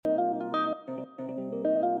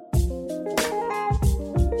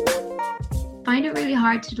find it really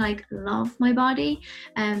hard to like love my body.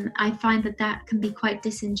 I find that can be quite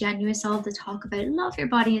disingenuous, all the talk about love your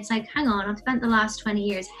body. It's like, hang on, I've spent the last 20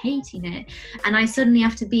 years hating it and I suddenly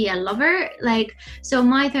have to be a lover. Like, so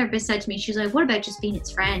my therapist said to me, she was like, what about just being its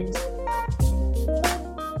friend?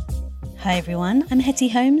 Hi everyone, I'm Hetty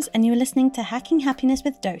Holmes and you are listening to Hacking Happiness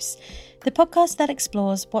with Dose, the podcast that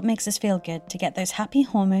explores what makes us feel good to get those happy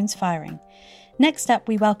hormones firing. Next up,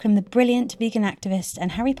 we welcome the brilliant vegan activist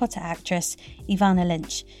and Harry Potter actress, Evanna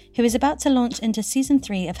Lynch, who is about to launch into season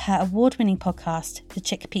 3 of her award-winning podcast, The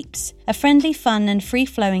Chick Peeps, a friendly, fun and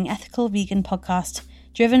free-flowing ethical vegan podcast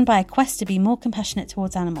driven by a quest to be more compassionate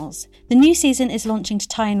towards animals. The new season is launching to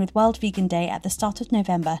tie in with World Vegan Day at the start of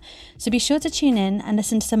November, so be sure to tune in and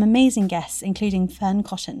listen to some amazing guests, including Fern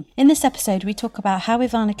Cotton. In this episode, we talk about how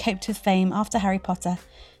Evanna coped with fame after Harry Potter,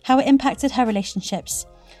 how it impacted her relationships,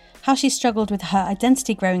 how she struggled with her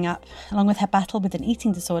identity growing up, along with her battle with an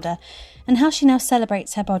eating disorder, and how she now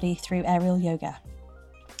celebrates her body through aerial yoga.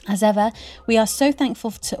 As ever, we are so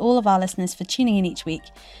thankful to all of our listeners for tuning in each week,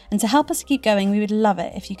 and to help us keep going, we would love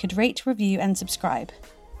it if you could rate, review and subscribe.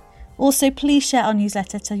 Also, please share our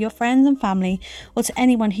newsletter to your friends and family or to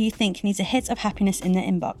anyone who you think needs a hit of happiness in their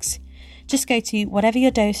inbox. Just go to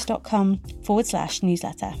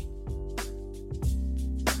whateveryourdose.com/newsletter.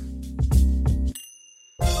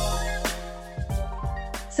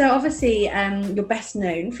 So obviously you're best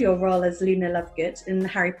known for your role as Luna Lovegood in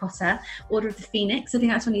Harry Potter, Order of the Phoenix. I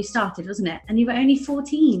think that's when you started, wasn't it? And you were only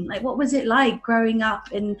 14. Like, what was it like growing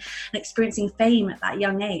up and experiencing fame at that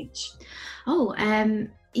young age?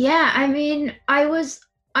 Yeah, I mean, I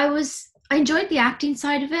enjoyed the acting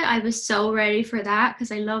side of it. I was so ready for that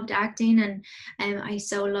because I loved acting and I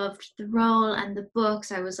so loved the role and the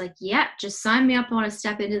books. I was like, yeah, just sign me up. I want to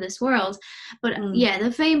step into this world. But yeah,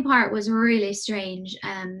 the fame part was really strange,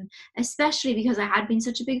 especially because I had been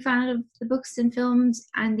such a big fan of the books and films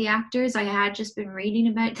and the actors. I had just been reading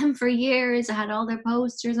about them for years. I had all their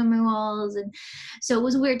posters on my walls. And so it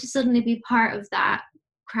was weird to suddenly be part of that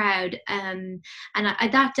crowd. And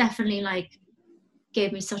that definitely like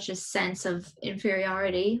gave me such a sense of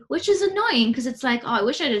inferiority, which is annoying because it's like, oh, I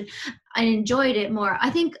wish I enjoyed it more. I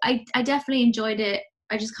think I definitely enjoyed it.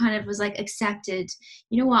 I just kind of was like accepted,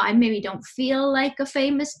 you know what, I maybe don't feel like a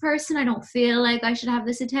famous person. I don't feel like I should have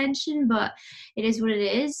this attention, but it is what it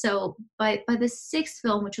is. So by the 6th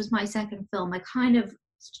film, which was my second film, I kind of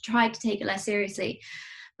tried to take it less seriously.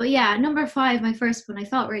 But yeah, number 5, my first one, I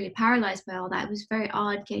felt really paralyzed by all that. It was very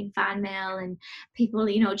odd getting fan mail and people,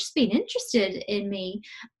 you know, just being interested in me.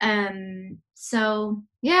 So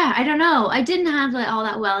yeah, I don't know. I didn't handle it all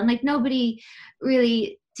that well. And like nobody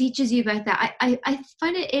really teaches you about that. I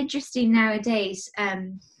find it interesting nowadays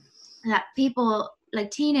that people like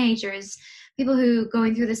teenagers, people who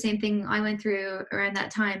going through the same thing I went through around that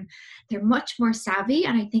time, they're much more savvy.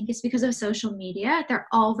 And I think it's because of social media. They're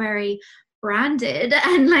all very branded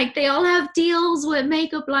and like they all have deals with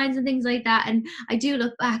makeup lines and things like that. And I do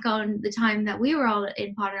look back on the time that we were all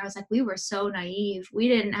in Potter. I was like, we were so naive. We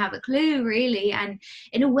didn't have a clue really. And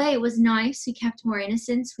in a way it was nice. We kept more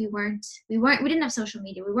innocence. We didn't have social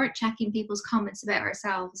media. We weren't checking people's comments about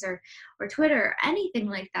ourselves or Twitter or anything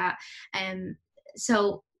like that.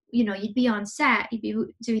 So you know, you'd be on set, you'd be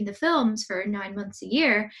doing the films for 9 months a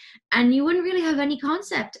year, and you wouldn't really have any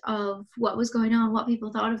concept of what was going on, what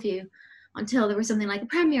people thought of you, until there was something like a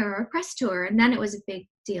premiere or a press tour, and then it was a big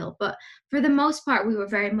deal. But for the most part, we were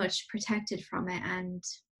very much protected from it. And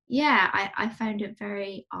yeah, I found it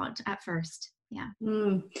very odd at first. Yeah.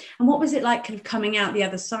 And what was it like kind of coming out the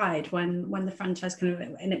other side when the franchise kind of,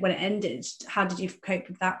 when it ended? How did you cope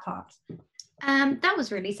with that part? That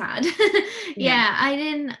was really sad. Yeah, I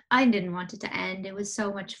didn't want it to end. It was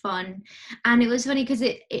so much fun. And it was funny because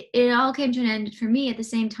it all came to an end for me at the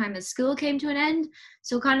same time as school came to an end.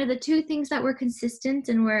 So kind of the two things that were consistent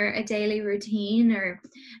and were a daily routine or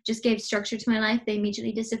just gave structure to my life, they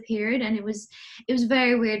immediately disappeared. And it was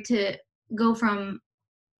very weird to go from,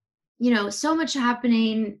 you know, so much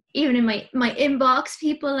happening, even in my inbox,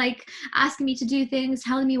 people like asking me to do things,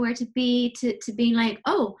 telling me where to be, to being like,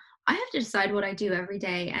 oh, I have to decide what I do every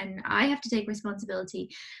day and I have to take responsibility.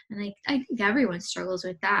 And like, I think everyone struggles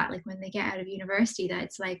with that. Like when they get out of university, that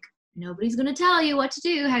it's like, nobody's going to tell you what to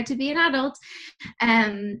do, how to be an adult.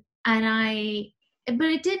 But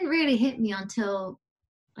it didn't really hit me until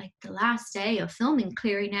like the last day of filming,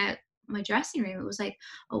 clearing out my dressing room. It was like,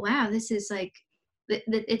 oh wow, this is like,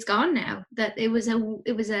 it's gone now. That it was a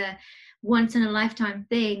once in a lifetime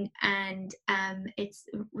thing, and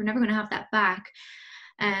we're never going to have that back.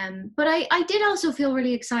 But I did also feel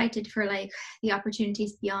really excited for like the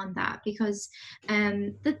opportunities beyond that, because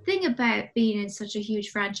the thing about being in such a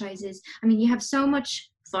huge franchise is, I mean, you have so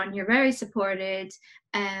much fun, you're very supported,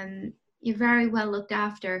 you're very well looked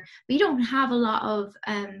after, but you don't have a lot of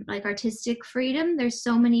like artistic freedom. There's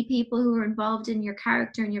so many people who are involved in your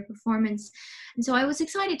character and your performance, and so I was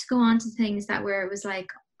excited to go on to things that where it was like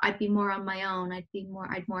I'd be more on my own. I'd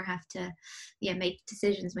more have to make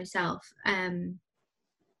decisions myself.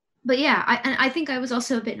 But yeah, I think I was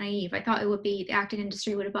also a bit naive. I thought it would be, the acting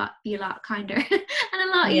industry would be a lot kinder and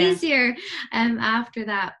a lot easier after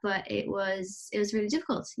that, but it was really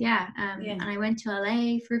difficult. And I went to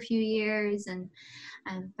LA for a few years, and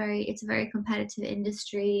it's a very competitive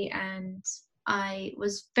industry, and I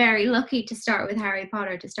was very lucky to start with Harry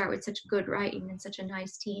Potter, to start with such good writing and such a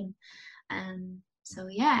nice team. So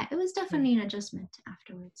yeah, it was definitely an adjustment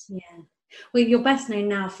afterwards. Yeah. Well, you're best known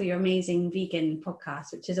now for your amazing vegan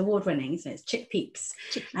podcast, which is award-winning, so it's Chick Peeps.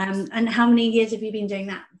 And how many years have you been doing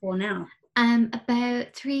that for now?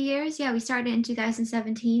 About 3 years. Yeah, we started in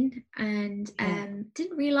 2017, and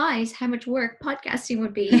didn't realize how much work podcasting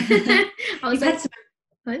would be. You've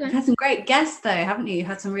had some great guests though, haven't you? You've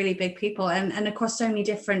had some really big people, and across so many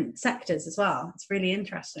different sectors as well. It's really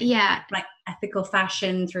interesting. Yeah. Like ethical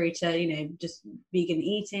fashion through to, just vegan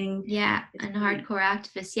eating. Yeah, and hardcore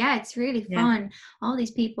activists. Yeah, it's really fun. All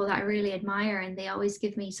these people that I really admire, and they always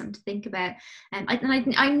give me something to think about. And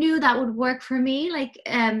I knew that would work for me. Like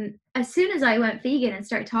as soon as I went vegan and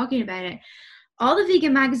started talking about it, all the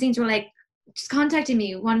vegan magazines were like just contacting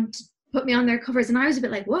me, wanting to put me on their covers, and I was a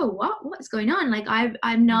bit like, whoa, what is going on? Like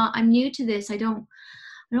I'm new to this. I don't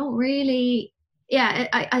really,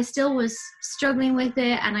 I still was struggling with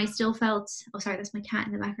it, and I still felt, oh sorry, that's my cat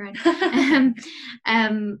in the background.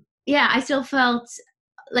 I still felt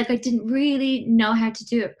like I didn't really know how to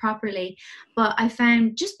do it properly. But I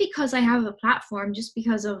found, just because I have a platform, just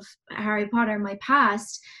because of Harry Potter in my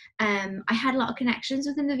past, I had a lot of connections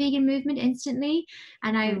within the vegan movement instantly,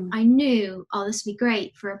 and I knew, oh, this would be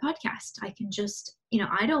great for a podcast. I can just,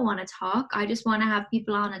 I don't want to talk. I just want to have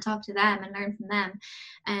people on and talk to them and learn from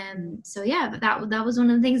them. So yeah, but that was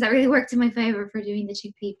one of the things that really worked in my favor for doing the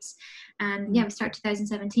Chick Peeps. And we start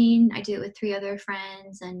 2017. I do it with 3 other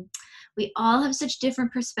friends, and we all have such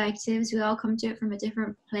different perspectives. We all come to it from a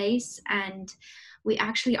different place, and we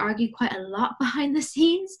actually argue quite a lot behind the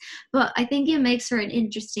scenes, but I think it makes for an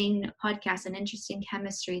interesting podcast, an interesting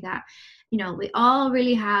chemistry that, we all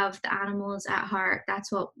really have the animals at heart.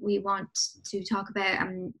 That's what we want to talk about.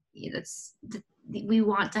 And we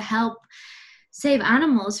want to help save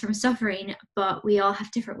animals from suffering, but we all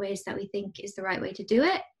have different ways that we think is the right way to do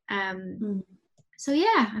it. So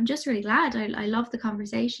yeah, I'm just really glad. I love the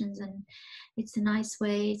conversations, and it's a nice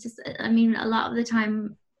way. It's just, I mean, a lot of the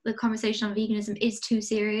time, the conversation on veganism is too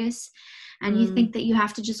serious, and you think that you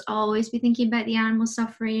have to just always be thinking about the animal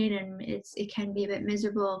suffering, and it can be a bit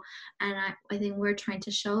miserable. And I think we're trying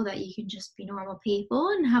to show that you can just be normal people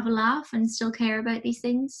and have a laugh and still care about these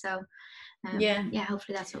things. So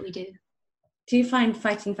hopefully that's what we do. Do you find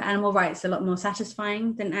fighting for animal rights a lot more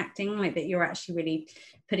satisfying than acting, like that you're actually really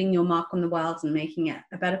putting your mark on the world and making it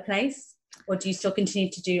a better place? Or do you still continue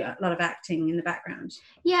to do a lot of acting in the background?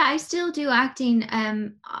 Yeah, I still do acting.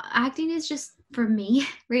 Acting is just for me,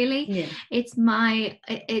 really. Yeah. It's I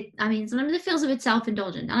mean, sometimes it feels a bit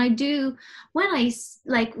self-indulgent. And I do, when I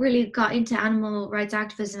really got into animal rights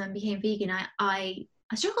activism and became vegan, I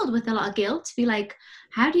struggled with a lot of guilt to be like,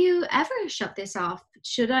 how do you ever shut this off?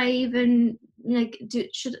 Should I even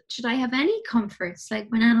should I have any comforts, like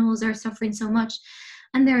when animals are suffering so much?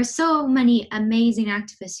 And there are so many amazing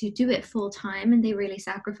activists who do it full time, and they really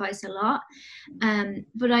sacrifice a lot.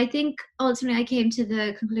 But I think ultimately I came to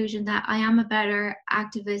the conclusion that I am a better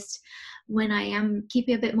activist when I am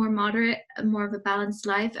keeping a bit more moderate, more of a balanced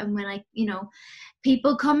life. And when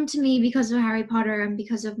people come to me because of Harry Potter and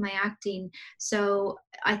because of my acting. So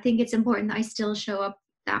I think it's important that I still show up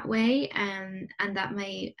that way, and that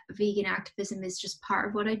my vegan activism is just part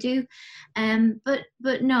of what I do.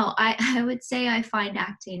 But no, I would say I find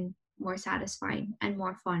acting more satisfying and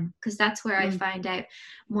more fun, because that's where I find out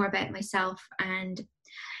more about myself. And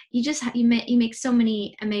you make so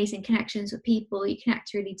many amazing connections with people. You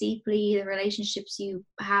connect really deeply. The relationships you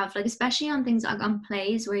have, like especially on things like on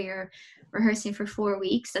plays where you're rehearsing for 4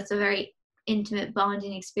 weeks, that's a very intimate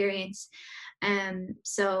bonding experience.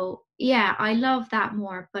 So yeah, I love that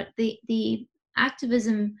more. But the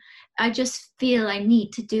activism, I just feel I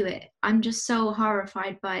need to do it. I'm just so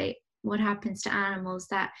horrified by what happens to animals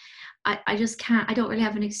that I just can't. I don't really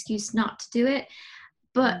have an excuse not to do it.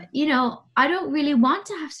 But, you know, I don't really want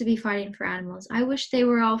to have to be fighting for animals. I wish they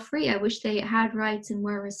were all free. I wish they had rights and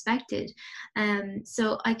were respected.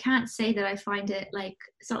 So I can't say that I find it like,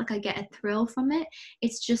 it's not like I get a thrill from it.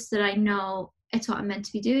 It's just that I know it's what I'm meant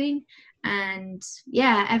to be doing. And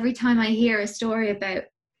yeah, every time I hear a story about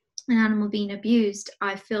an animal being abused,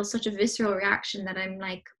 I feel such a visceral reaction that I'm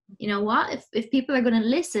like, you know what, if people are going to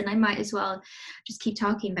listen, I might as well just keep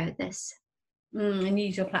talking about this. And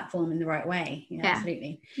use your platform in the right way. Yeah.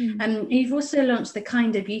 Absolutely. Mm. You've also launched the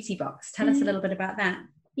Kinder Beauty Box. Tell us a little bit about that.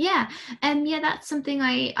 Yeah, that's something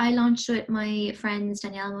I launched with my friends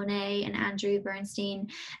Danielle Monet and Andrew Bernstein,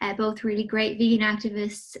 both really great vegan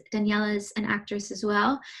activists. Daniela's an actress as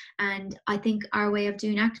well, and I think our way of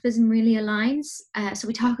doing activism really aligns. So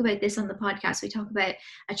we talk about this on the podcast. We talk about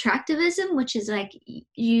attractivism, which is like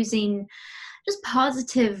using just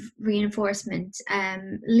positive reinforcement,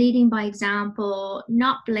 leading by example,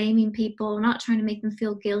 not blaming people, not trying to make them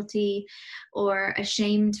feel guilty or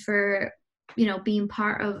ashamed for, you know, being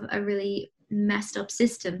part of a really messed up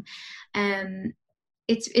system.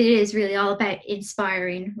 It is really all about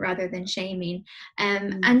inspiring rather than shaming.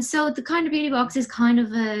 And so the Kinder Beauty Box is kind of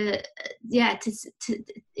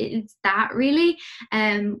it's that really.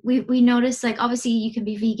 We notice, like, obviously you can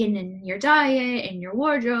be vegan in your diet, in your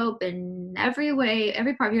wardrobe, in every way,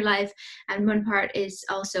 every part of your life. And one part is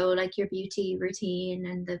also like your beauty routine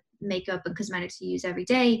and the makeup and cosmetics you use every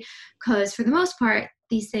day. Because for the most part,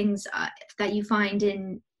 these things that you find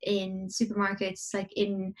in supermarkets, like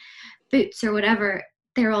in Boots or whatever,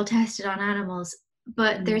 they're all tested on animals.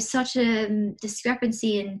 But there's such a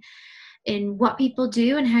discrepancy in what people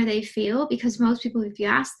do and how they feel, because most people, if you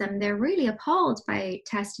ask them, they're really appalled by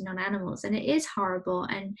testing on animals, and it is horrible.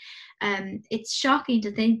 And it's shocking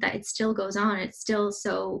to think that it still goes on. It's still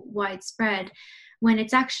so widespread when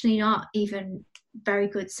it's actually not even very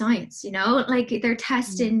good science, you know, like they're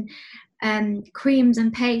testing creams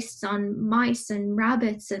and pastes on mice and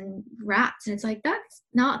rabbits and rats, and it's like, that's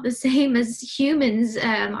not the same as humans.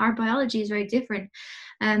 Our biology is very different.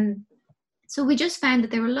 So we just found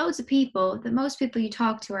that there were loads of people, that most people you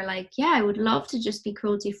talk to are like, yeah, I would love to just be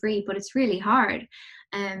cruelty free, but it's really hard.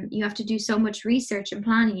 You have to do so much research and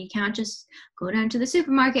planning. You can't just go down to the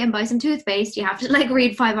supermarket and buy some toothpaste. You have to like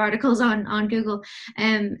read 5 articles on Google.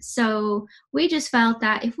 So we just felt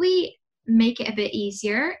that if we make it a bit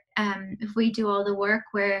easier, if we do all the work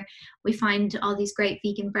where we find all these great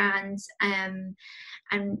vegan brands, and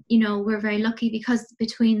you know, we're very lucky because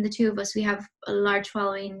between the two of us we have a large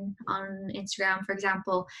following on Instagram, for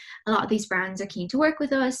example. A lot of these brands are keen to work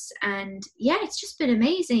with us, and yeah, it's just been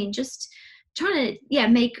amazing, just trying to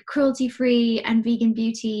make cruelty free and vegan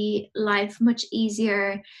beauty life much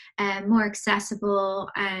easier and more accessible,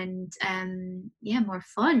 and more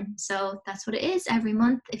fun. So that's what it is. Every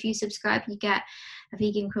month, if you subscribe, you get a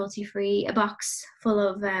vegan cruelty free, a box full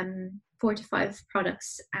of 4 to 5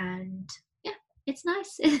 products, and yeah, it's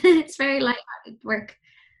nice. It's very light work.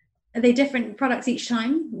 Are they different products each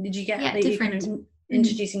time? Did you get different? Kind of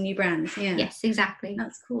introducing new brands? Yeah. Yes, exactly.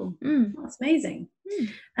 That's cool. That's amazing.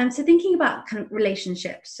 So thinking about kind of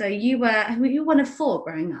relationships, so you were one of 4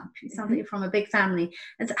 growing up. It sounds like you're from a big family.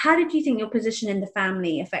 And so how did you think your position in the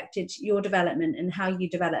family affected your development and how you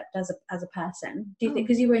developed as a person? Do you think,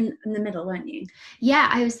 because you were in the middle, weren't you? Yeah,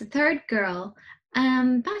 I was the 3rd girl.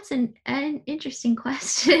 That's an interesting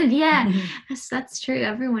question. Yeah, that's true.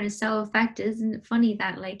 Everyone is so affected. Isn't it funny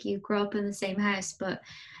that like you grow up in the same house, but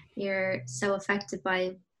you're so affected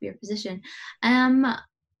by your position?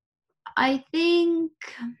 I think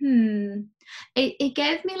it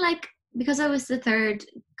gave me, like, because I was the 3rd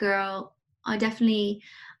girl, I definitely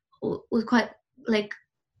was quite like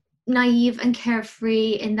naive and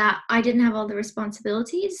carefree in that I didn't have all the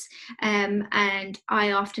responsibilities, and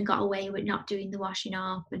I often got away with not doing the washing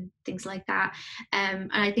up and things like that.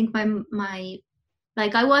 And I think my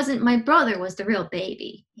brother was the real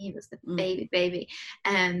baby. He was the baby.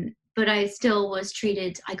 But I still was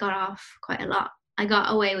treated, I got off quite a lot. I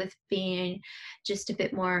got away with being just a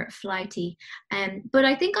bit more flighty. But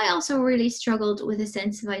I think I also really struggled with a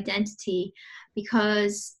sense of identity,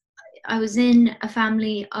 because I was in a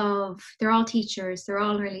family of, they're all teachers, they're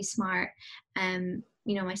all really smart. You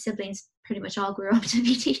know, my siblings pretty much all grew up to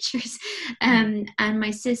be teachers. And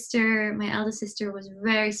my eldest sister was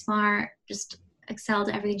very smart, just excelled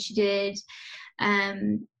at everything she did.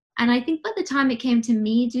 And I think by the time it came to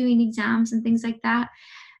me doing exams and things like that,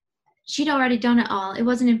 she'd already done it all. It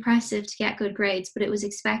wasn't impressive to get good grades, but it was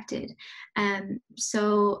expected.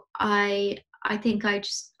 So I think I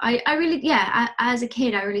really, as a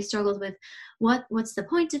kid, I really struggled with what's the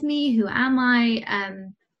point of me? Who am I?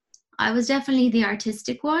 I was definitely the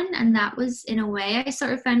artistic one, and that was, in a way, I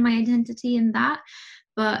sort of found my identity in that.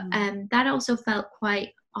 But that also felt quite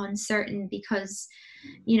uncertain because,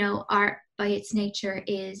 you know, art by its nature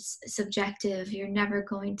is subjective. You're never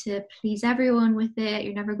going to please everyone with it.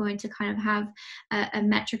 You're never going to kind of have a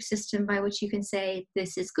metric system by which you can say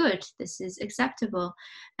this is good, this is acceptable.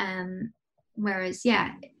 Whereas,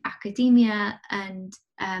 yeah, academia and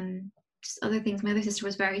just other things, my other sister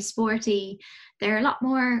was very sporty. They're a lot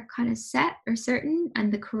more kind of set or certain,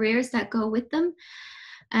 and the careers that go with them.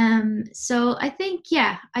 So I think,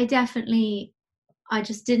 yeah, I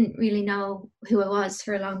just didn't really know who I was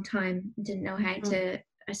for a long time. Didn't know how to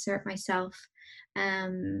assert myself.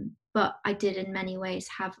 But I did in many ways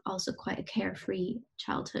have also quite a carefree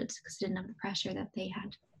childhood because I didn't have the pressure that they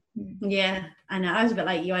had. Yeah, I know. I was a bit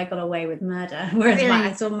like you. I got away with murder, whereas Really?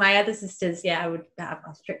 I saw my other sisters. Yeah, I would have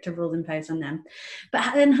stricter rules imposed on them.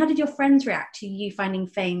 But then, how did your friends react to you finding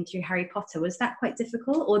fame through Harry Potter? Was that quite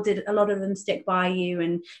difficult, or did a lot of them stick by you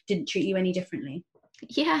and didn't treat you any differently?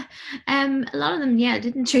 Yeah, a lot of them, yeah,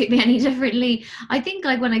 didn't treat me any differently. I think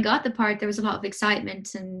like when I got the part, there was a lot of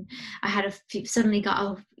excitement, and I had suddenly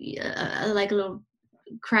got like a little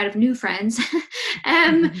crowd of new friends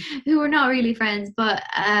who were not really friends, but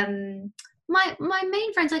my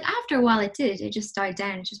main friends, like after a while it just died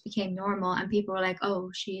down. It just became normal, and people were like,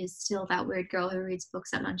 oh, she is still that weird girl who reads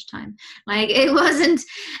books at lunchtime. Like it wasn't,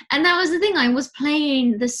 and that was the thing, I was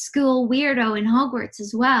playing the school weirdo in Hogwarts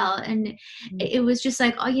as well, and it was just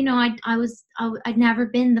like, oh, you know, I'd never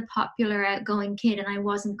been the popular outgoing kid, and I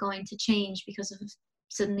wasn't going to change because of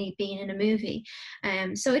suddenly being in a movie.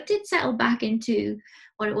 So it did settle back into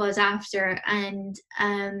what it was after, and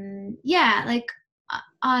yeah, like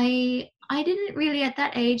I didn't really, at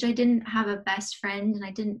that age, I didn't have a best friend, and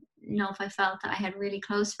I didn't know if I felt that I had really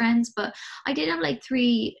close friends, but I did have like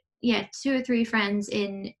two or three friends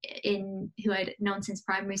in who I'd known since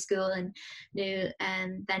primary school and knew,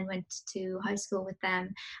 and then went to high school with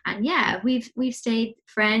them. And yeah, we've stayed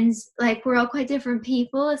friends. Like we're all quite different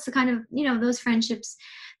people. It's the kind of, you know, those friendships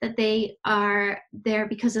that they are there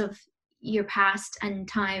because of your past and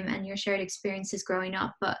time and your shared experiences growing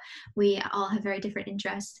up, but we all have very different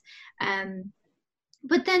interests.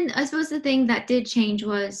 But then I suppose the thing that did change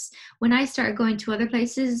was when I started going to other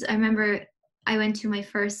places. I remember I went to my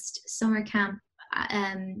first summer camp,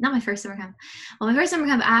 not my first summer camp, well, my first summer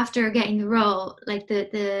camp after getting the role, like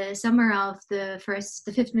the summer of the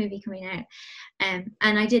fifth movie coming out. And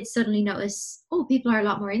I did suddenly notice, oh, people are a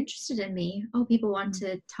lot more interested in me. Oh, people want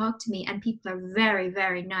to talk to me, and people are very,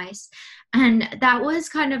 very nice. And that was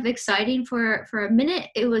kind of exciting for a minute.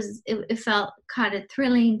 It felt kind of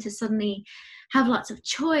thrilling to suddenly have lots of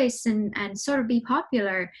choice and sort of be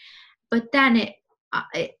popular. But then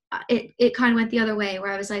it kind of went the other way,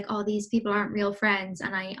 where I was like, oh, these people aren't real friends,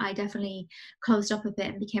 and I definitely closed up a bit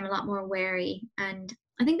and became a lot more wary. And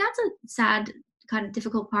I think that's a sad, kind of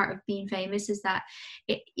difficult part of being famous, is that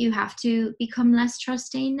you have to become less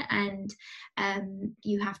trusting, and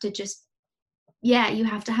you have to just, yeah, you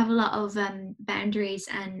have to have a lot of boundaries.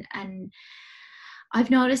 And I've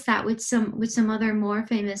noticed that with some other more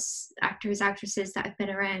famous actresses that have been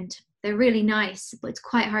around. They're really nice, but it's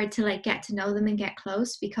quite hard to like get to know them and get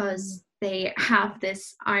close because they have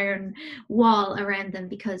this iron wall around them,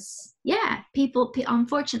 because yeah,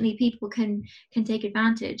 unfortunately people can take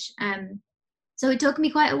advantage. So it took me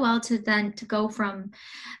quite a while to go from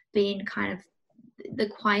being kind of the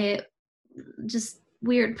quiet, just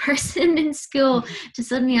weird person in school to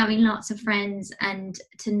suddenly having lots of friends, and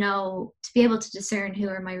to be able to discern who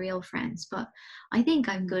are my real friends. But I think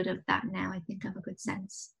I'm good at that now. I think I have a good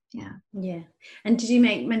sense. Yeah. And did you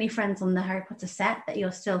make many friends on the Harry Potter set that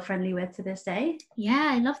you're still friendly with to this day? Yeah,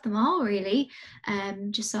 I love them all, really.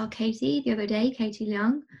 Just saw Katie the other day, Katie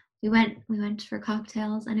Leung. We went for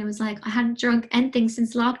cocktails, and it was like I hadn't drunk anything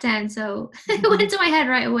since lockdown, so it went to my head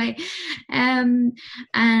right away. And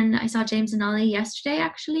I saw James and Ollie yesterday,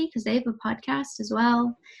 actually, because they have a podcast as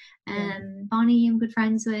well. Bonnie I'm good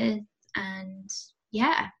friends with, and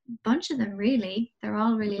yeah, a bunch of them, really. They're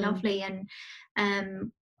all really lovely. And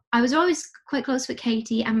I was always quite close with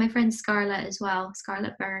Katie and my friend Scarlett as well,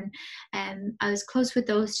 Scarlett Byrne. I was close with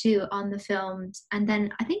those two on the films. And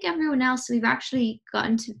then I think everyone else, we've actually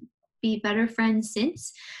gotten to be better friends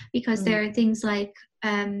since, because there are things like,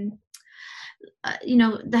 you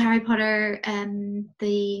know, the Harry Potter,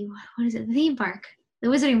 the theme park. The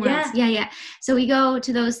Wizarding World. Yeah. So we go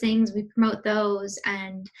to those things, we promote those,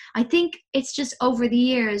 and I think it's just over the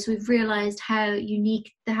years we've realized how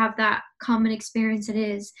unique to have that common experience it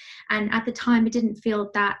is. And at the time it didn't feel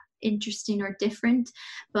that interesting or different.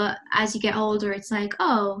 But as you get older, it's like,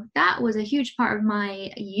 oh, that was a huge part of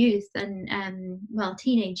my youth and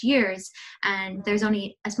teenage years, and there's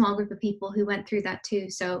only a small group of people who went through that too.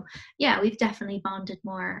 So yeah, we've definitely bonded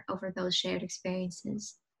more over those shared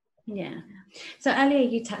experiences. Yeah. So earlier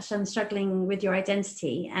you touched on struggling with your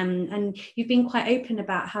identity, and you've been quite open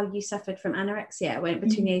about how you suffered from anorexia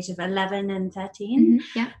between the age of 11 and 13.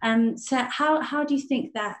 Yeah. So how do you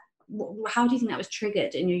think that was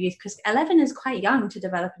triggered in your youth? Because 11 is quite young to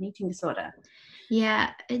develop an eating disorder.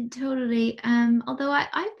 Yeah, totally. Although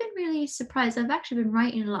I've been really surprised. I've actually been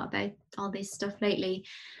writing a lot about all this stuff lately.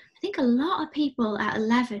 I think a lot of people at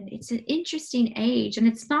 11, it's an interesting age, and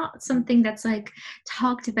it's not something that's like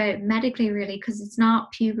talked about medically really, because it's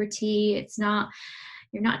not puberty,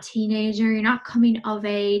 you're not a teenager, you're not coming of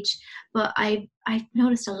age. But I've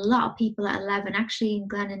noticed a lot of people at 11, actually in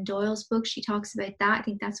Glennon Doyle's book, she talks about that. I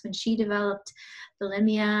think that's when she developed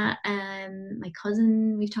bulimia. My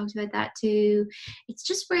cousin, we've talked about that too. It's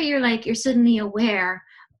just where you're suddenly aware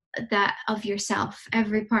that of yourself,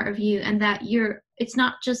 every part of you, and that it's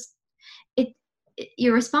not just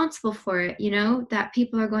you're responsible for it, that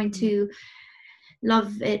people are going to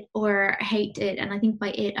love it or hate it. And I think by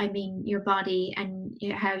it I mean your body and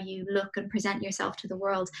how you look and present yourself to the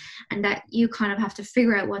world, and that you kind of have to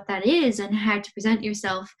figure out what that is and how to present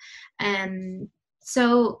yourself.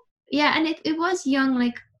 So yeah, and it was young.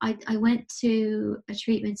 Like I went to a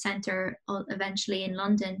treatment center eventually in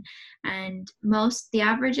London, and the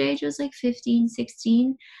average age was like 15,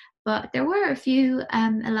 16, but there were a few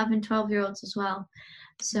 11, 12-year-olds as well.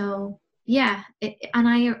 So yeah, and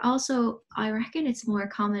I reckon it's more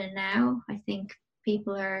common now. I think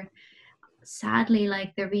people are sadly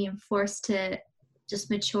like they're being forced to just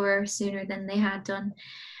mature sooner than they had done,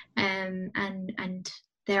 and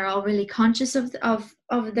they're all really conscious of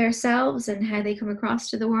themselves and how they come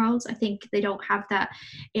across to the world. I think they don't have that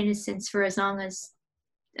innocence for as long as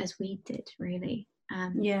we did, really.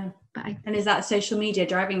 Yeah. And is that social media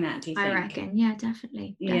driving that, do you think? I reckon, yeah,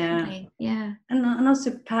 definitely. Yeah. And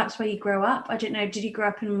also perhaps where you grow up. I don't know, did you grow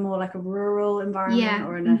up in more like a rural environment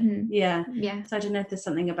or in a yeah. So I don't know if there's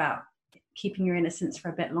something about keeping your innocence for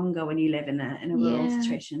a bit longer when you live in a rural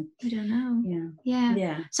situation. I don't know.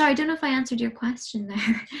 Yeah. Sorry, I don't know if I answered your question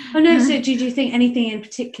there. Oh no, so did you think anything in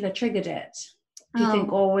particular triggered it? Do you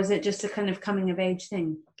think, or was it just a kind of coming of age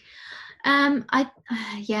thing?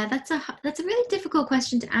 That's a really difficult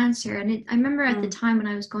question to answer, and I remember at the time when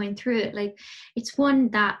I was going through it, like it's one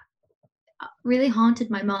that really haunted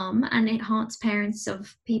my mom, and it haunts parents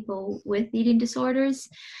of people with eating disorders.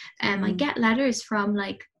 I get letters from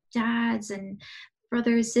like dads and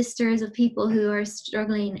brothers, sisters of people who are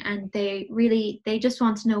struggling, and they just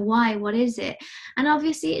want to know why, what is it? And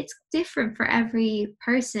obviously it's different for every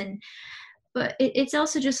person. But it's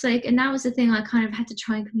also just like, and that was the thing I kind of had to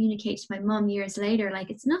try and communicate to my mom years later, like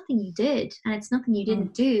it's nothing you did and it's nothing you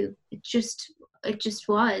didn't do. It just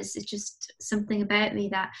was. It's just something about me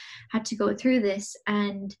that had to go through this.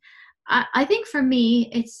 And I think for me,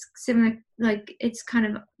 it's similar, like it's kind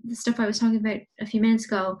of the stuff I was talking about a few minutes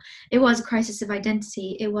ago. It was a crisis of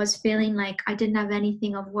identity. It was feeling like I didn't have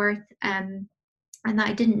anything of worth, and that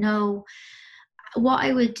I didn't know what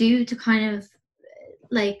I would do to kind of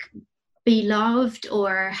like be loved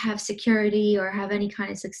or have security or have any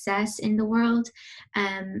kind of success in the world.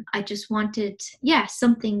 I just wanted,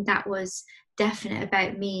 something that was definite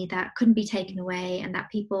about me that couldn't be taken away and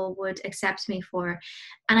that people would accept me for.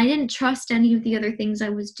 And I didn't trust any of the other things I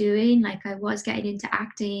was doing. Like I was getting into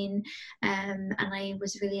acting, and I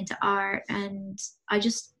was really into art, and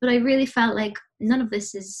but I really felt like none of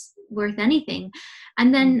this is worth anything.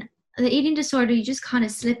 And then the eating disorder, you just kind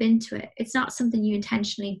of slip into it. It's not something you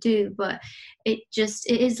intentionally do, but it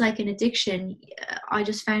is like an addiction. I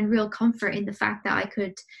just found real comfort in the fact that I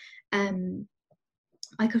could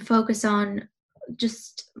focus on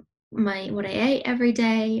just what I ate every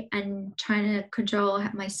day and trying to control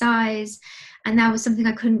my size. And that was something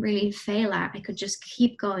I couldn't really fail at. I could just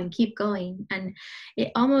keep going. And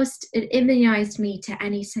it immunized me to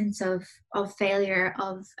any sense of failure,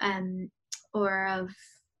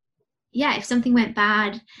 if something went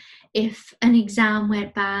bad, if an exam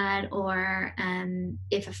went bad, or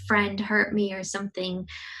if a friend hurt me or something,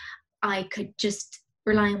 I could just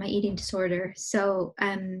rely on my eating disorder. So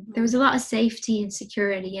there was a lot of safety and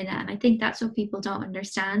security in it, and I think that's what people don't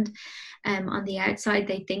understand. On the outside,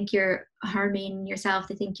 they think you're harming yourself,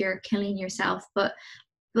 they think you're killing yourself, but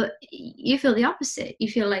you feel the opposite. You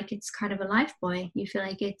feel like it's kind of a life buoy. You feel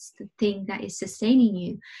like it's the thing that is sustaining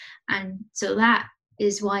you, and so that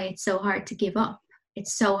is why it's so hard to give up.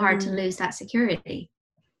 It's so hard to lose that security.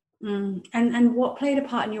 And what played a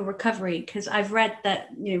part in your recovery? Because I've read that,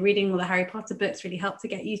 you know, reading all the Harry Potter books really helped to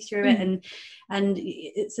get you through it, and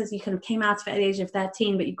it says you kind of came out of it at the age of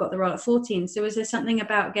 13, but you got the role at 14. So was there something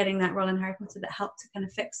about getting that role in Harry Potter that helped to kind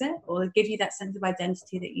of fix it, or give you that sense of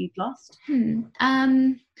identity that you'd lost?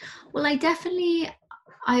 Well,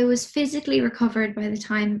 I was physically recovered by the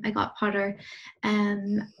time I got Potter.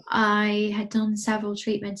 I had done several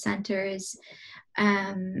treatment centers,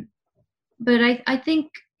 but I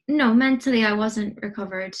think, no, mentally I wasn't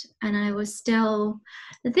recovered, and I was still,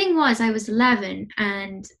 the thing was, I was 11,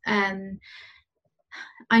 and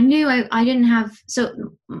I knew I didn't have, so,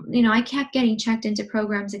 you know, I kept getting checked into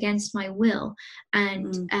programs against my will,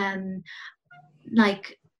 and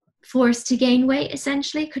like forced to gain weight,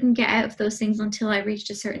 essentially. Couldn't get out of those things until I reached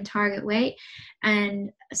a certain target weight.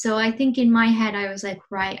 And so I think in my head I was like,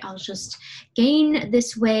 right, I'll just gain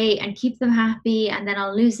this weight and keep them happy, and then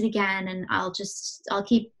I'll lose it again, and I'll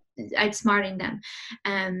keep outsmarting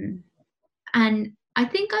them. And I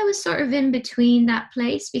think I was sort of in between that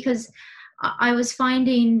place, because I was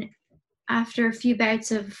finding, after a few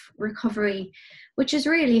bouts of recovery, which is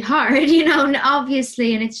really hard, you know,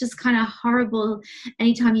 obviously, and it's just kind of horrible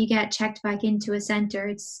anytime you get checked back into a center.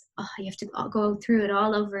 It's, you have to go through it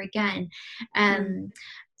all over again.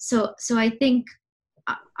 So I think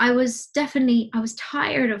I was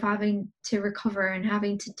tired of having to recover and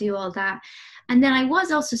having to do all that. And then I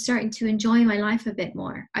was also starting to enjoy my life a bit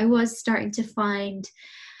more. I was starting to find,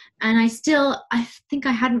 and I think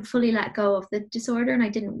I hadn't fully let go of the disorder, and I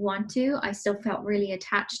didn't want to. I still felt really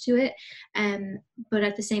attached to it. But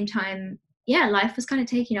at the same time, yeah, life was kind of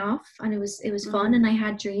taking off, and it was fun, and I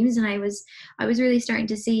had dreams, and I was really starting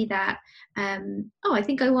to see that, I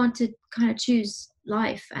think I want to kind of choose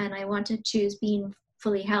life, and I want to choose being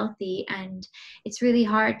fully healthy. And it's really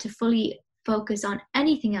hard to fully focus on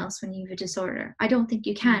anything else when you have a disorder. I don't think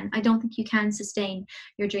you can sustain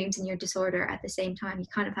your dreams and your disorder at the same time. You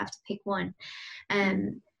kind of have to pick one.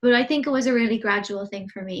 But I think it was a really gradual thing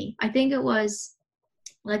for me. I think it was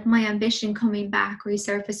like my ambition coming back,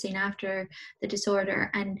 resurfacing after the disorder.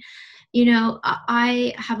 And, you know,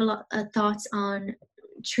 I have a lot of thoughts on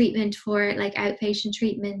treatment for like outpatient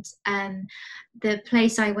treatment. The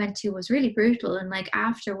place I went to was really brutal, and like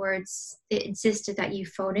afterwards it insisted that you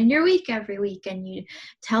phone in your week every week, and you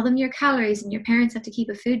tell them your calories, and your parents have to keep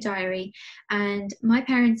a food diary. And my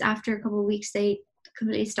parents, after a couple of weeks, they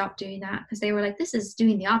completely stopped doing that, because they were like, this is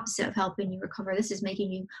doing the opposite of helping you recover. This is making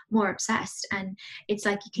you more obsessed, and it's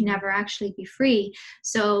like you can never actually be free.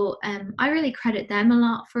 So I really credit them a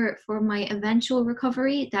lot for my eventual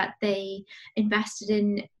recovery, that they invested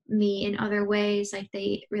in me in other ways. Like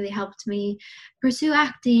they really helped me pursue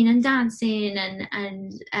acting and dancing,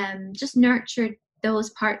 and just nurtured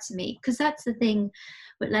those parts of me. Because that's the thing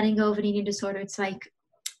with letting go of an eating disorder. It's like,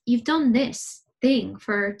 you've done this thing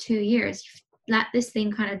for 2 years, you've let this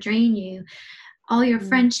thing kind of drain you. All your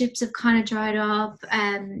friendships have kind of dried up,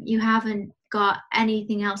 you haven't got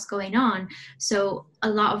anything else going on. So a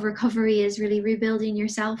lot of recovery is really rebuilding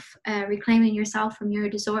yourself, reclaiming yourself from your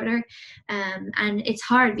disorder. And it's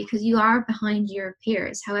hard because you are behind your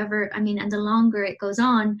peers. However, I mean, and the longer it goes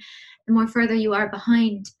on, the more further you are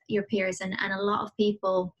behind your peers. And a lot of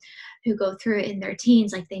people who go through it in their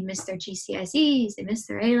teens, like they miss their GCSEs, they miss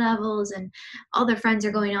their A-levels, and all their friends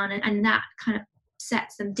are going on, and that kind of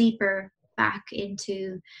sets them deeper back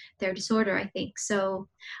into their disorder, I think. So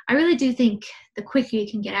I really do think the quicker you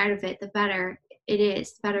can get out of it, the better it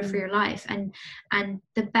is, the better for your life. And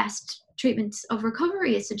the best treatments of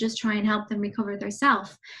recovery is to just try and help them recover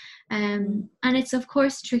themselves. And it's of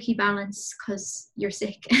course a tricky balance, because you're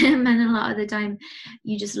sick and a lot of the time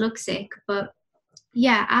you just look sick. But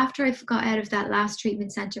yeah, after I got out of that last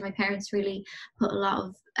treatment center, my parents really put a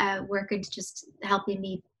lot of work into just helping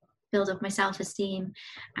me build up my self-esteem.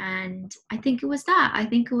 And I think it was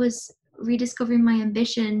rediscovering my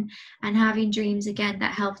ambition and having dreams again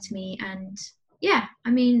that helped me. And yeah,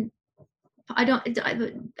 I mean,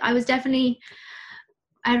 I was definitely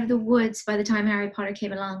out of the woods by the time Harry Potter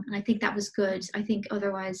came along, and I think that was good. I think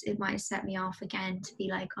otherwise it might have set me off again to be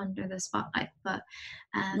like under the spotlight. But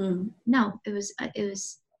no, it was,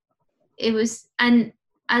 and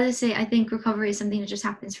as I say, I think recovery is something that just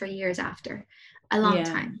happens for years after a long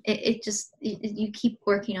time. It just, you keep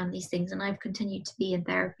working on these things, and I've continued to be in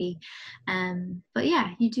therapy. But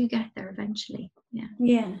yeah, you do get there eventually.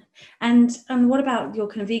 Yeah. And what about your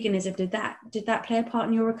kind of veganism? Did that play a part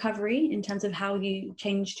in your recovery in terms of how you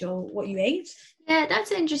changed what you ate? Yeah,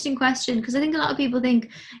 that's an interesting question, because I think a lot of people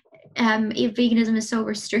think if veganism is so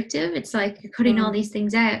restrictive, it's like you're cutting all these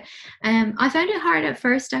things out. I found it hard at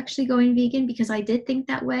first actually going vegan, because I did think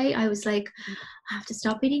that way. I was like, I have to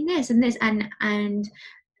stop eating this and this, and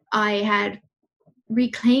I had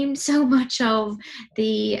reclaimed so much of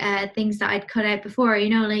the things that I'd cut out before, you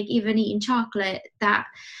know, like even eating chocolate, that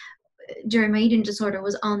during my eating disorder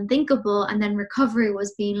was unthinkable. And then recovery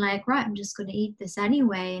was being like, right, I'm just going to eat this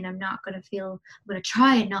anyway, and I'm going to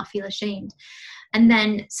try and not feel ashamed. And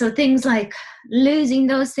then so things like losing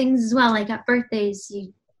those things as well, like at birthdays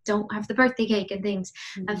you don't have the birthday cake and things.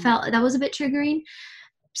 I felt that was a bit triggering.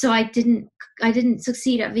 So I didn't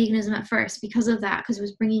succeed at veganism at first because of that, because it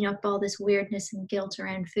was bringing up all this weirdness and guilt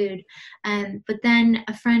around food. But then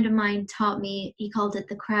a friend of mine taught me, he called it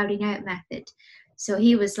the crowding out method. So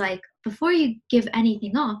he was like, before you give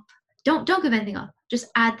anything up, don't give anything up, just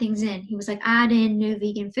add things in. He was like, add in new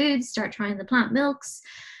vegan foods, start trying the plant milks,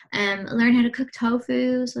 learn how to cook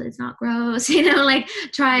tofu so it's not gross, you know, like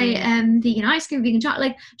try vegan ice cream, vegan chocolate,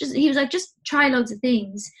 like he was like, just try loads of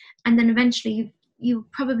things, and then eventually you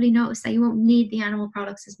probably notice that you won't need the animal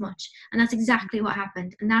products as much. And that's exactly what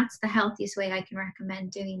happened, and that's the healthiest way I can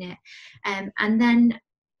recommend doing it. And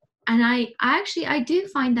I do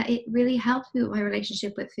find that it really helps me with my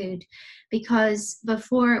relationship with food, because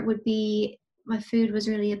before it would be, my food was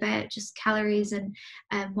really about just calories and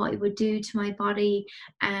what it would do to my body.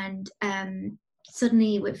 And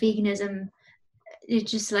suddenly with veganism, it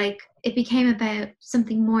just like, it became about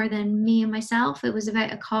something more than me and myself. It was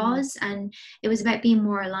about a cause, and it was about being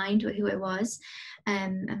more aligned with who I was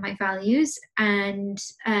and my values. And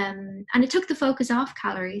it took the focus off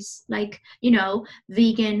calories. Like, you know, a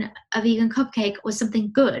vegan cupcake was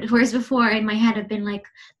something good, whereas before in my head I've been like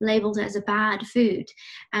labeled as a bad food.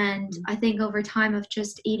 And I think over time of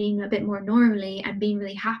just eating a bit more normally and being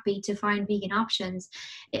really happy to find vegan options,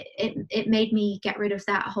 it made me get rid of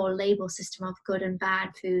that whole label system of good and bad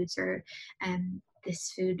foods, or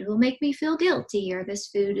this food will make me feel guilty, or this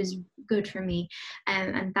food is good for me.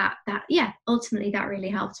 And that ultimately that really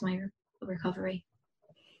helped my recovery.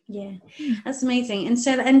 Yeah, that's amazing. And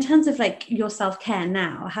so in terms of like your self-care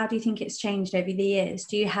now, how do you think it's changed over the years?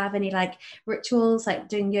 Do you have any like rituals, like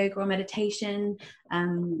doing yoga or meditation,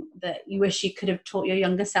 that you wish you could have taught your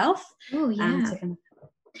younger self? Oh yeah.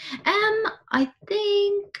 I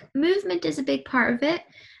think movement is a big part of it.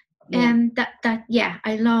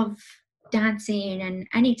 I love dancing and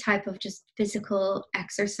any type of just physical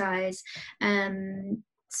exercise.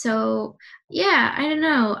 So yeah, I don't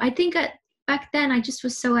know. I think back then I just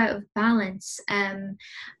was so out of balance.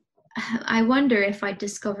 I wonder if I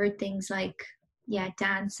discovered things like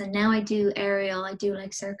dance, and now I do aerial, I do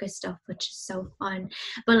like circus stuff, which is so fun.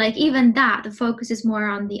 But like even that, the focus is more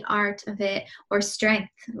on the art of it, or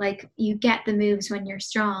strength. Like you get the moves when you're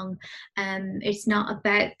strong. It's not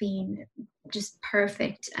about being just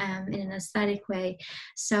perfect in an aesthetic way.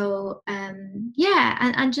 So and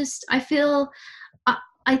just I feel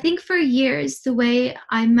I think for years the way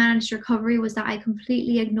I managed recovery was that I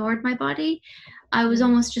completely ignored my body. I was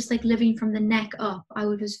almost just like living from the neck up. I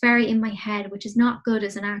was very in my head, which is not good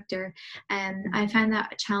as an actor. I found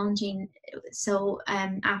that challenging. So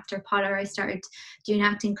after Potter, I started doing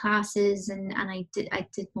acting classes, and I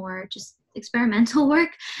did more just experimental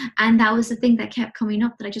work, and that was the thing that kept coming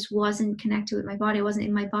up, that I just wasn't connected with my body, I wasn't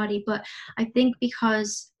in my body. But I think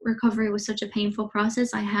because recovery was such a painful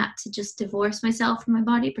process, I had to just divorce myself from my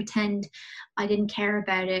body, pretend I didn't care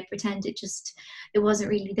about it, pretend it wasn't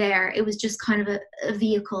really there. It was just kind of a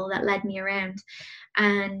vehicle that led me around.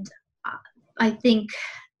 And I think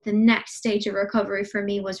the next stage of recovery for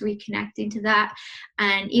me was reconnecting to that.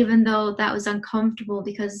 And even though that was uncomfortable,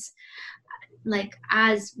 because like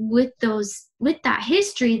as with that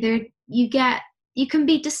history there, you can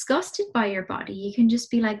be disgusted by your body. You can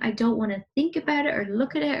just be like, I don't want to think about it or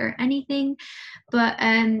look at it or anything. But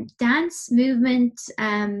dance, movement,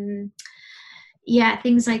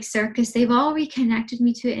 things like circus, they've all reconnected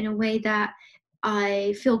me to it in a way that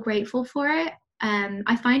I feel grateful for it.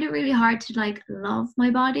 I find it really hard to like love my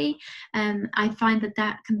body. I find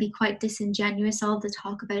that can be quite disingenuous, all the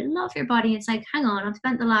talk about love your body. It's like, hang on, I've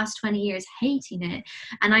spent the last 20 years hating it,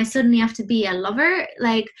 and I suddenly have to be a lover.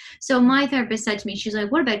 Like, so my therapist said to me, she's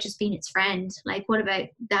like, what about just being its friend? Like, what about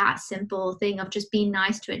that simple thing of just being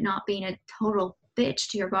nice to it, not being a total bitch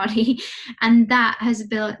to your body? And that has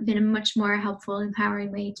been a much more helpful,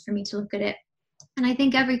 empowering way for me to look at it. And I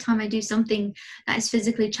think every time I do something that is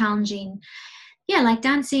physically challenging, like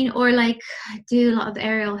dancing, or like do a lot of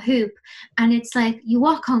aerial hoop, and it's like you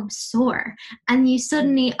walk home sore, and you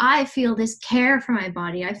suddenly, I feel this care for my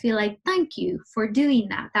body. I feel like, thank you for doing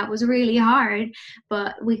that. That was really hard,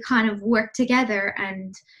 but we kind of worked together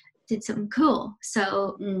and did something cool.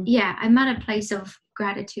 So yeah, I'm at a place of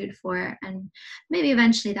gratitude for it, and maybe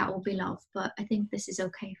eventually that will be love, but I think this is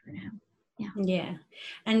okay for now. Yeah.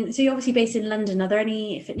 And so you're obviously based in London. Are there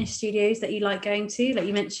any fitness studios that you like going to? Like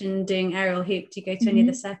you mentioned doing aerial hoop. Do you go to any of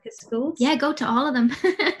the circus schools? Yeah, go to all of them.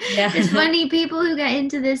 Yeah. It's funny, people who get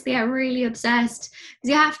into this, they get really obsessed because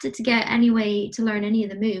you have to get any way to learn any of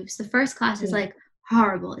the moves. The first class is like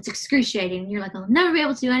horrible. It's excruciating. You're like, I'll never be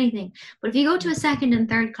able to do anything. But if you go to a second and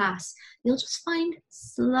third class, you'll just find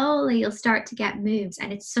slowly you'll start to get moves,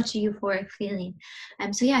 and it's such a euphoric feeling.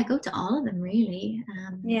 So yeah, go to all of them really.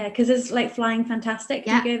 Yeah, because it's like Flying Fantastic.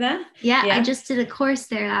 Do you go there? Yeah, I just did a course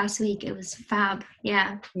there last week. It was fab.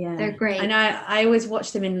 Yeah, they're great. I know. I always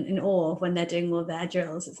watch them in awe when they're doing all their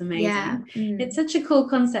drills. It's amazing. Yeah. It's such a cool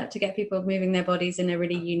concept to get people moving their bodies in a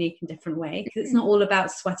really unique and different way, because it's not all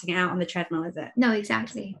about sweating it out on the treadmill, is it? No,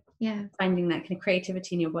 exactly. Yeah, finding that kind of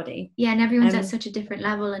creativity in your body. Yeah, and everyone's at such a different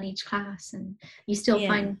level in each class, and you still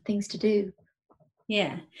find things to do.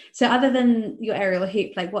 Yeah. So other than your aerial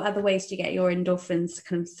hoop, like what other ways do you get your endorphins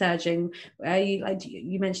kind of surging?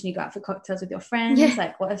 You mentioned you go out for cocktails with your friends.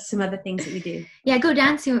 Like what are some other things that you do? Yeah, go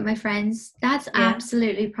dancing with my friends. That's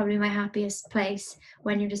absolutely probably my happiest place,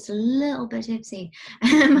 when you're just a little bit tipsy.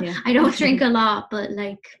 I don't drink a lot, but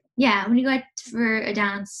like, yeah, when you go out for a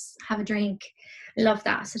dance, have a drink, I love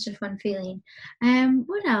that. Such a fun feeling.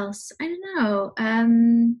 What else? I don't know.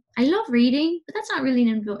 I love reading, but that's not really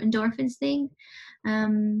an endorphins thing.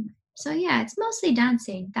 So yeah, it's mostly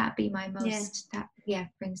dancing. That'd be my most, that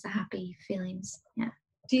brings the happy feelings. Yeah.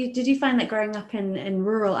 Did you find that growing up in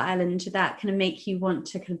rural Ireland, did that kind of make you want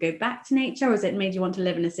to kind of go back to nature, or has it made you want to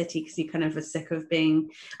live in a city because you kind of were sick of being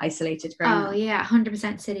isolated growing up? Yeah,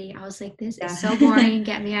 100% city. I was like, this is so boring,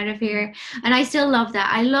 get me out of here. And I still love that.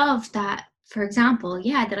 I love that, for example,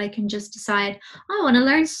 that I can just decide, I want to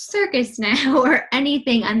learn circus now or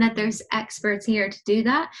anything, and that there's experts here to do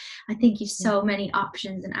that. I think you've so many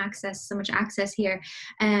options and so much access here.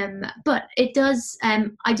 But it does,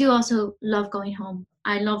 I do also love going home.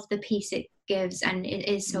 I love the peace it gives, and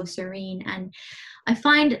it is so serene. And I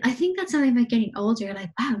think that's something about getting older, like,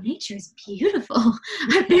 wow, nature is beautiful.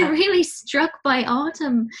 I've been really struck by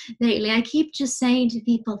autumn lately. I keep just saying to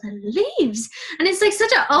people, the leaves, and it's like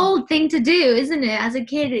such an old thing to do, isn't it? As a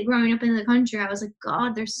kid growing up in the country, I was like,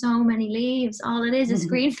 God, there's so many leaves. All it is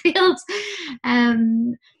green fields.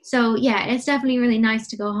 So yeah, it's definitely really nice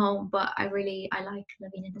to go home, but I like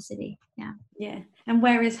living in the city. Yeah. And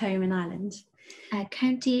where is home in Ireland?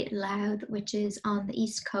 County Louth, which is on the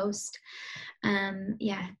east coast.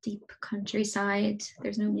 Deep countryside.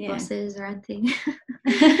 There's no buses or anything.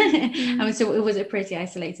 So was it pretty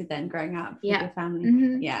isolated then growing up with your family?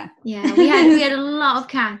 Mm-hmm. Yeah, we had a lot of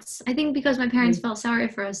cats. I think because my parents felt sorry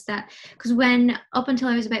for us, because up until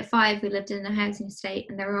I was about 5, we lived in a housing estate,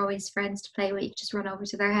 and there were always friends to play with. You could just run over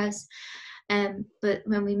to their house. But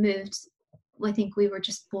when we moved, I think we were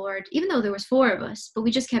just bored, even though there was 4 of us, but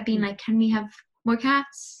we just kept being like, can we have more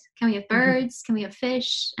cats? Can we have birds? Can we have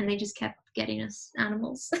fish? And they just kept getting us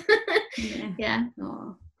animals. Yeah.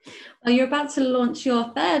 Aww. Well, you're about to launch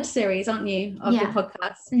your 3rd series, aren't you, of your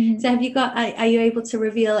podcast? Mm-hmm. So have you got, are you able to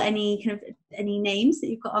reveal any names that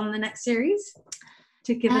you've got on the next series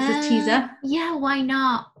to give us a teaser? Yeah, why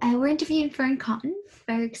not? We're interviewing Fern Cotton.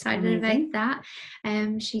 Very excited about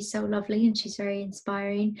that. She's so lovely, and she's very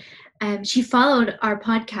inspiring. She followed our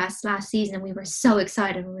podcast last season, and we were so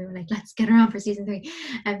excited when we were like, let's get her on for season 3.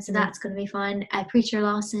 So that's going to be fun. Preacher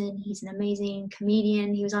Lawson, he's an amazing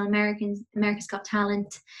comedian. He was on America's Got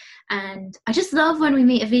Talent. And I just love when we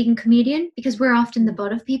meet a vegan comedian, because we're often the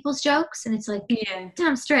butt of people's jokes, and it's like,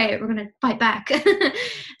 damn straight, we're going to fight back.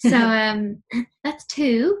 So that's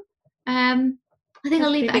 2. I think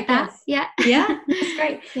I'll leave it at that. Yeah, that's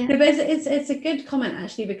great. No, but it's a good comment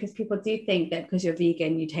actually, because people do think that because you're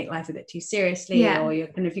vegan, you take life a bit too seriously, or you're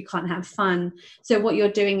you can't have fun. So what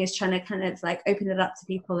you're doing is trying to kind of like open it up to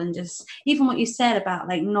people, and just even what you said about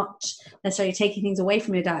like not necessarily taking things away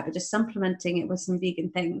from your diet, but just supplementing it with some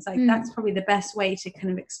vegan things. Like that's probably the best way to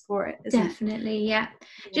kind of explore it. Definitely, yeah.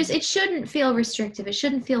 Just it shouldn't feel restrictive. It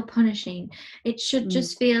shouldn't feel punishing. It should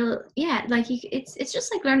just feel like it's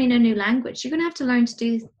just like learning a new language. You're gonna have to learn to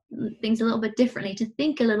do things a little bit differently, to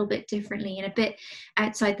think a little bit differently and a bit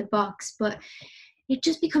outside the box, but it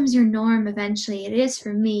just becomes your norm eventually. It is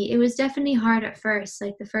for me. It was definitely hard at first,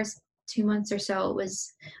 like the first 2 months or so.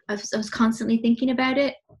 I was constantly thinking about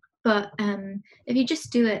it, but if you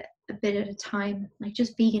just do it a bit at a time, like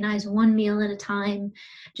just veganize one meal at a time,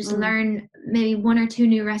 just learn maybe 1 or 2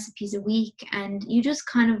 new recipes a week, and you just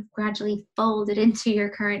kind of gradually fold it into your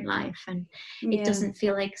current life, and it doesn't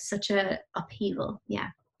feel like such a upheaval.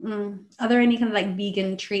 Are there any kind of like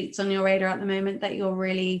vegan treats on your radar at the moment that you're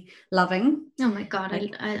really loving? Oh my God,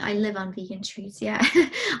 I live on vegan treats. Yeah.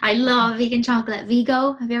 I love vegan chocolate.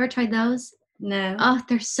 Vigo, have you ever tried those? No. Oh,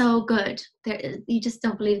 they're so good. You just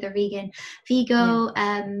don't believe they're vegan. Vigo,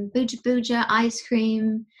 Buja Buja ice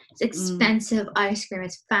cream. It's expensive ice cream.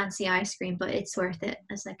 It's fancy ice cream, but it's worth it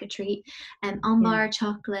as like a treat. Umbar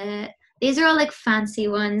chocolate. These are all like fancy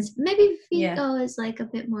ones. Maybe Vigo is like a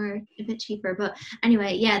bit cheaper. But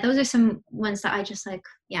anyway, yeah, those are some ones that I just like.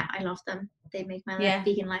 Yeah, I love them. They make my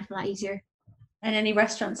vegan life a lot easier. And any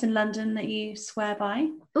restaurants in London that you swear by?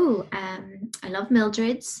 Oh, I love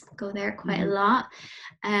Mildred's. Go there quite a lot.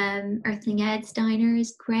 Earthling Ed's Diner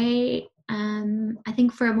is great. I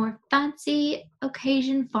think for a more fancy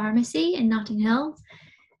occasion, Pharmacy in Notting Hill.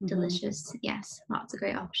 Delicious. Yes, lots of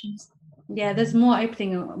great options. Yeah, there's more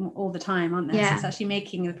opening all the time, aren't there? Yeah. So it's actually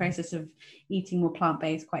making the process of eating more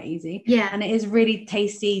plant-based quite easy. Yeah. And it is really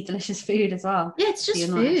tasty, delicious food as well. Yeah, it's just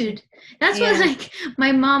food. That's what like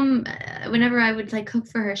my mom, whenever I would like cook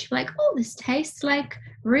for her, she'd be like, oh, this tastes like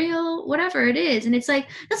real whatever it is. And it's like,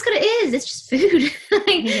 that's what it is. It's just food.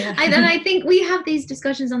 And I think we have these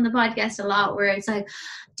discussions on the podcast a lot where it's like,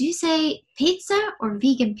 do you say pizza or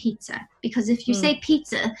vegan pizza? Because if you say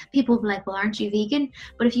pizza, people will be like, well, aren't you vegan?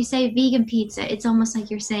 But if you say vegan pizza, it's almost like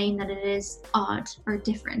you're saying that it is odd or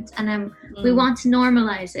different. And we want to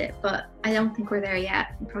normalize it, but I don't think we're there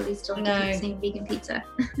yet. We probably still keep saying vegan pizza.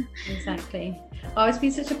 Exactly. Well, it's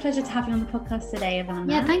been such a pleasure to have you on the podcast today, Ivana.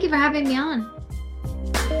 Yeah, thank you for having me on.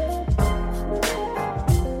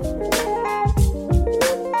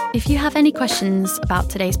 If you have any questions about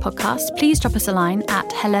today's podcast, please drop us a line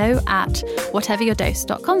at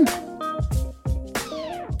hello@whateveryourdose.com.